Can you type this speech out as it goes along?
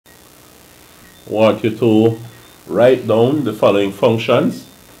want you to write down the following functions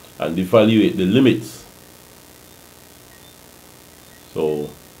and evaluate the limits. So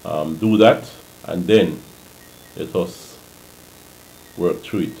do that, and then let us work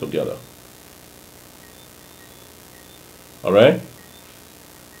through it together. Alright?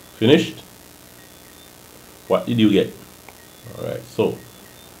 Finished? What did you get? Alright, so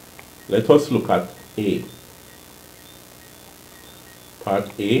let us look at A.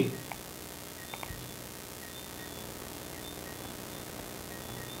 Part A.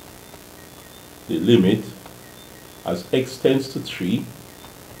 The limit as x tends to 3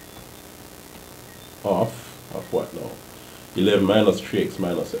 of what now? 11 minus 3x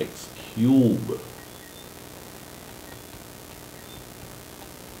minus x cube.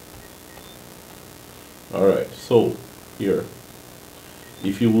 Alright, so here,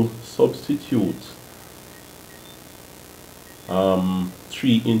 if you will substitute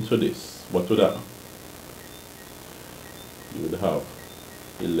 3 into this, what would happen? You would have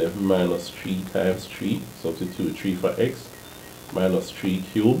 11 minus 3 times 3, substitute 3 for x, minus 3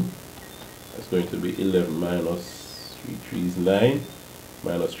 cubed. That's going to be 11 minus 3 3 is 9,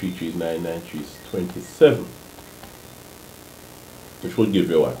 minus 3 3 is 9, 9 3 is 27. Which would give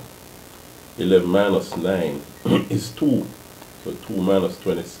you what? 11 minus 9 is 2. So 2 minus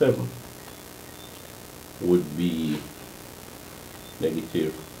 27 would be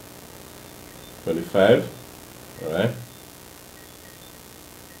negative 25. Alright?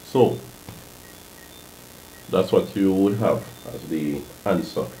 So that's what you would have as the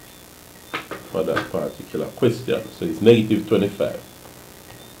answer for that particular question. So it's negative 25.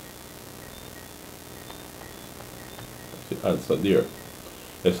 That's the answer there.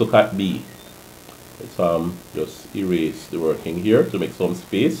 Let's look at B. Let's just erase the working here to make some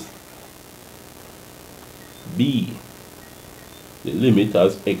space. B. The limit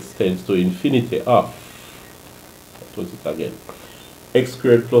as x tends to infinity of, what was it again? X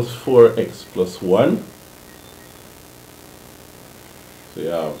squared plus 4x plus 1. So you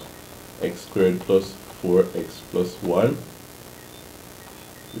have x squared plus 4x plus 1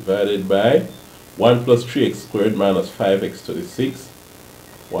 divided by 1 plus 3x squared minus 5x to the 6.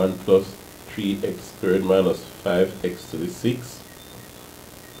 1 plus 3x squared minus 5x to the 6.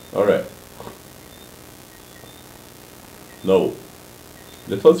 Alright. Now,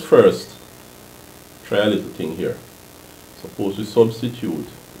 let us first try a little thing here. Suppose we substitute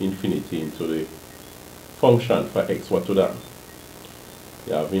infinity into the function for x. What would that?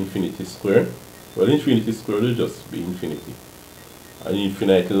 You have infinity squared. Well, infinity squared will just be infinity. An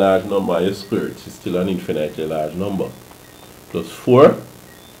infinitely large number you square it is still an infinitely large number. Plus 4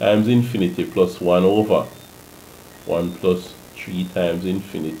 times infinity plus 1 over 1 plus 3 times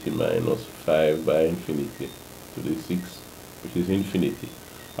infinity minus 5 by infinity to the 6, which is infinity.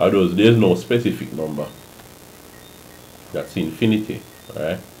 Although there's no specific number. That's infinity,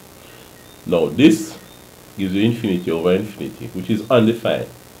 alright? Now this gives you infinity over infinity, which is undefined.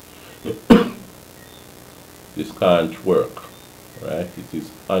 This can't work, right? It is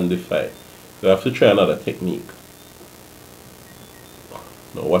undefined. So I have to try another technique.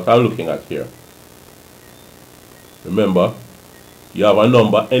 Now what I'm looking at here, remember, you have a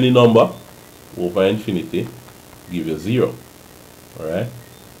number, any number over infinity, give you 0, alright?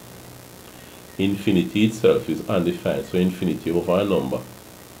 Infinity itself is undefined, so infinity over a number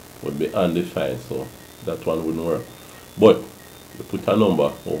would be undefined, so that one wouldn't work. But you put a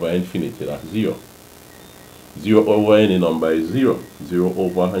number over infinity, that's 0. 0 over any number is 0. 0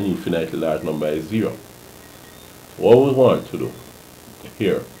 over an infinitely large number is 0. What we want to do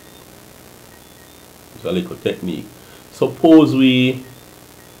here is a little technique. Suppose we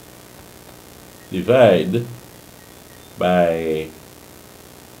divide by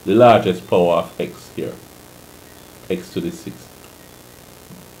the largest power of x here, x to the 6.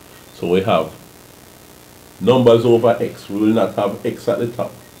 So we have numbers over x. We will not have x at the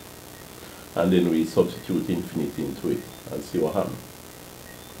top. And then we substitute infinity into it and see what happens.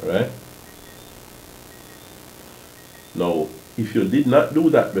 Alright? Now, if you did not do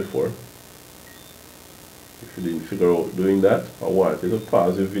that before, if you didn't figure out doing that, I want you to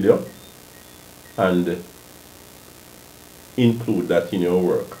pause the video and include that in your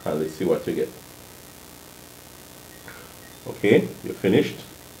work, and let's see what you get. Okay, you're finished.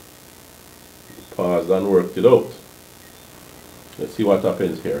 Pause and worked it out. Let's see what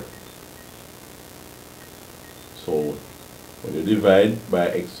happens here. So when you divide by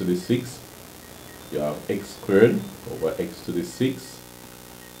x to the 6, you have x squared over x to the 6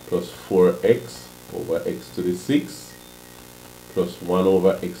 plus 4x over x to the 6 plus 1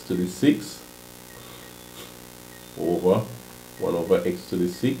 over x to the 6 over 1 over x to the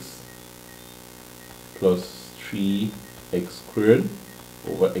 6 plus 3x squared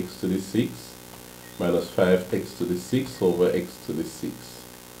over x to the 6 minus 5x to the 6 over x to the 6.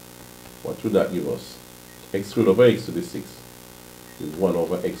 What would that give us? X squared over x to the 6 is 1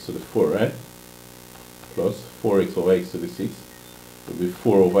 over x to the 4, right? Plus 4x over x to the 6 will be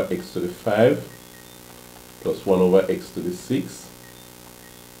 4 over x to the 5 plus 1 over x to the 6,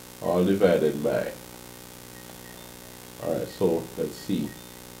 all divided by, alright, so let's see,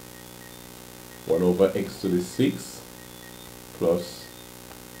 1 over x to the 6 plus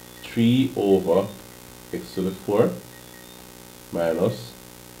 3 over x to the 4 minus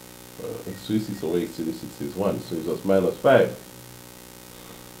x to the 6 over x to the 6 is 1, so it's just minus 5.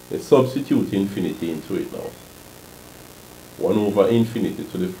 Let's substitute infinity into it now. 1 over infinity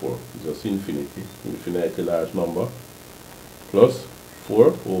to the 4 is just infinity, infinitely large number, plus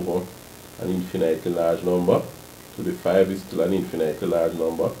 4 over an infinitely large number to the 5 is still an infinitely large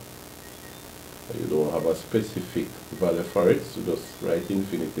number. You don't have a specific value for it, so just write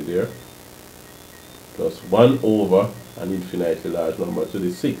infinity there, plus 1 over an infinitely large number to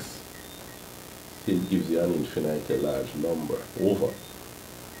the 6 still gives you an infinitely large number, over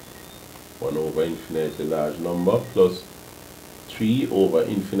 1 over infinitely large number plus 3 over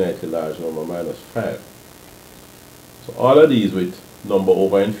infinitely large number minus 5. So all of these with number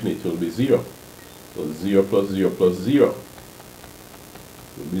over infinity will be 0. So 0 plus 0 plus 0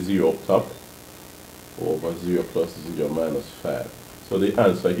 will be 0 up top over 0 plus 0 minus 5. So the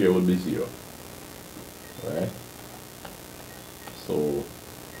answer here will be 0. Right? So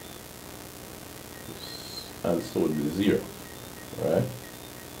this answer would be 0. Right?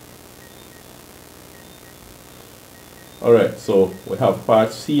 Alright, so we have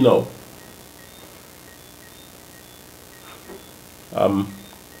part C now.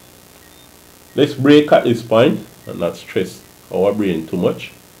 Let's break at this point and not stress our brain too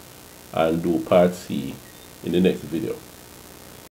much and do part C in the next video.